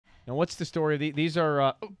Now, what's the story? These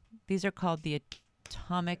are called the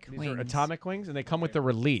atomic wings. These are atomic wings, and they come with the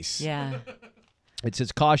release. Yeah. It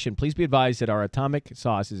says, caution, please be advised that our atomic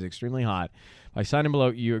sauce is extremely hot. By signing below,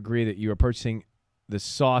 you agree that you are purchasing the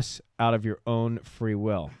sauce out of your own free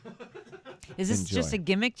will. Is this just a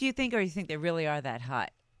gimmick, do you think, or do you think they really are that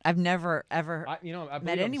hot? I've never, ever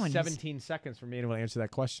met anyone. 17 seconds for me to answer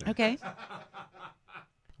that question. Okay.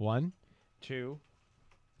 1, 2,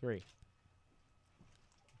 3.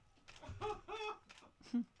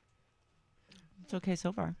 It's okay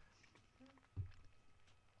so far.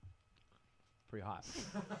 Pretty hot.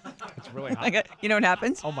 It's really hot. You know what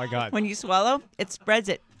happens? Oh, my God. When you swallow, it spreads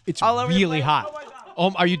it. It's all over really hot.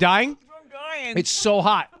 Oh, are you dying? I'm dying. It's so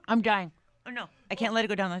hot. I'm dying. Oh, no. I can't let it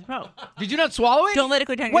go down my throat. Did you not swallow it? Don't let it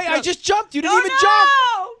go down your throat. Wait, I just jumped. You didn't even jump.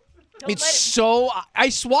 It's so... I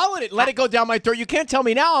swallowed it. Let it go down my throat. You can't tell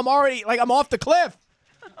me now. I'm already... I'm off the cliff.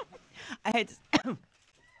 I had to...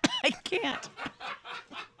 I can't.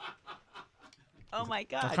 Oh, my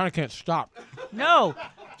God. I kind of can't stop. No.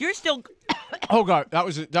 You're still... Oh, God. That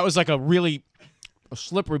was like a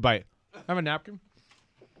slippery bite. Have a napkin?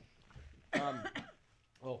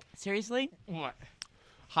 Seriously? What?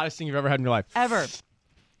 Hottest thing you've ever had in your life. Ever.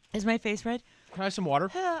 Is my face red? Can I have some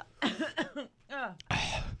water?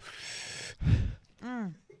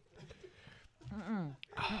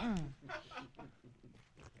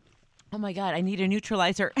 Oh, my God. I need a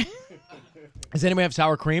neutralizer. Does anybody have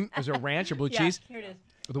sour cream? Is there ranch or blue cheese? Here it is.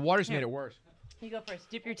 The water's made it worse. You go first.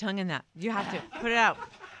 Dip your tongue in that. You have to. Put it out.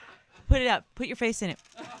 Put it out. Put your face in it.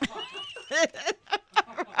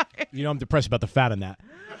 You know I'm depressed about the fat in that.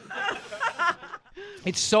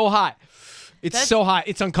 It's so hot. It's so hot.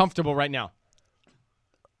 It's uncomfortable right now.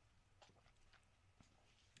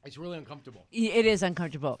 It's really uncomfortable. It is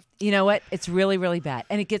uncomfortable. You know what? It's really, really bad.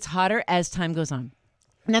 And it gets hotter as time goes on.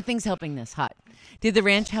 Nothing's helping this hot. Did the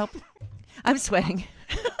ranch help? I'm sweating.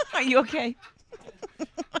 Are you okay?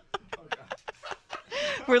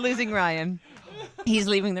 We're losing Ryan. He's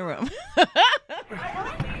leaving the room.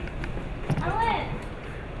 Ellen!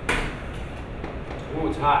 Oh,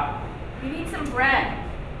 it's hot. We need some bread.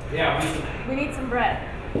 Yeah, we need some bread.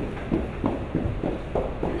 Does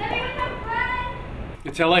anyone have bread?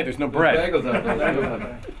 it's LA. There's no bread. Bagels out there. Bagels out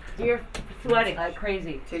there. You're sweating like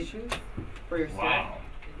crazy. Tissues for your sweat? Wow.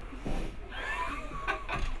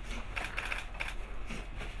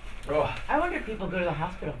 Oh. I wonder if people go to the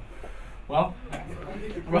hospital. Well,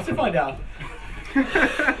 we're about to find out.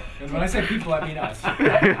 And when I say people, I mean us.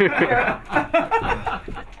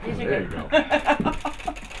 These are There good. you go.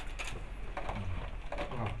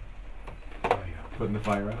 Putting the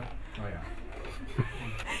fire out. Oh, yeah.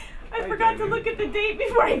 I forgot to look at the date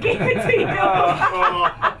before I gave it to you.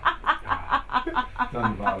 It's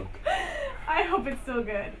on the bottom. I hope it's still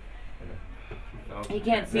good. He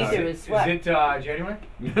can't see through his sweat. Is it January?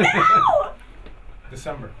 No!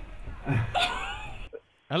 December.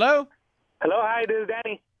 Hello? Hello, hi, this is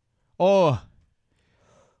Danny. Oh.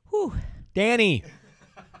 Whew. Danny.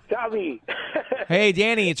 Tommy. Hey,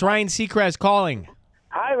 Danny, it's Ryan Seacrest calling.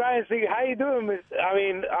 Hi, Ryan. How you doing?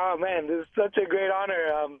 Oh, man, this is such a great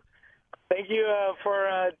honor. Thank you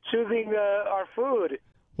for choosing our food.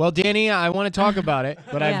 Well, Danny, I want to talk about it,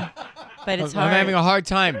 but but it's hard. I'm having a hard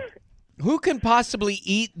time. Who can possibly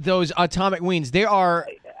eat those atomic wings? They are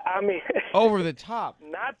over the top.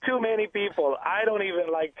 Not too many people. I don't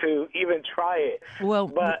even like to even try it. Well,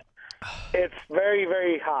 but it's very,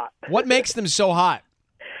 very hot. What makes them so hot?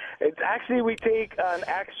 It's actually, we take an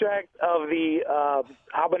extract of the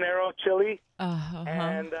habanero chili,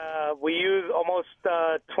 and we use almost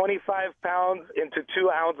 25 pounds into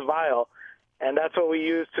 2-ounce vial, and that's what we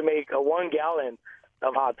use to make a 1 gallon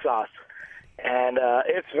of hot sauce. And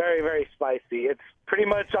it's very, very spicy. It's pretty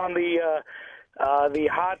much on the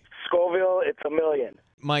hot Scoville. It's 1,000,000.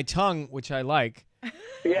 My tongue, which I like,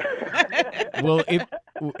 Yeah.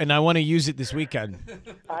 and I want to use it this weekend.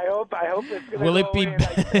 I hope it's gonna Will go it be? away in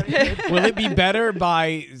like 10 minutes. Will it be better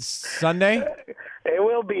by Sunday? It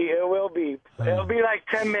will be. It will be. It'll be like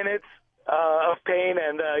 10 minutes of pain,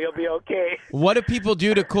 and you'll be okay. What do people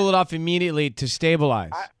do to cool it off immediately to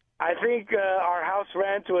stabilize? I think our house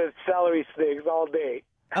ranch was celery sticks all day.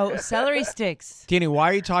 Oh, celery sticks. Danny,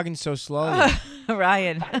 why are you talking so slowly?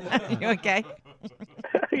 Ryan, you okay?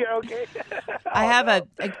 You're okay? I have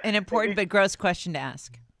an important but gross question to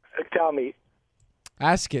ask. Tell me.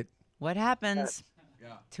 Ask it. What happens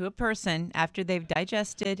to a person after they've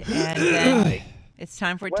digested and then it's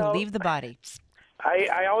time for it to leave the body?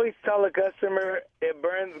 I always tell the customer it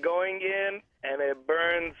burns going in and it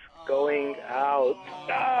burns going out.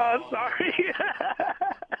 Oh, sorry.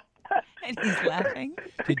 And he's laughing.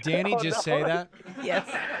 Did Danny just say that? Yes.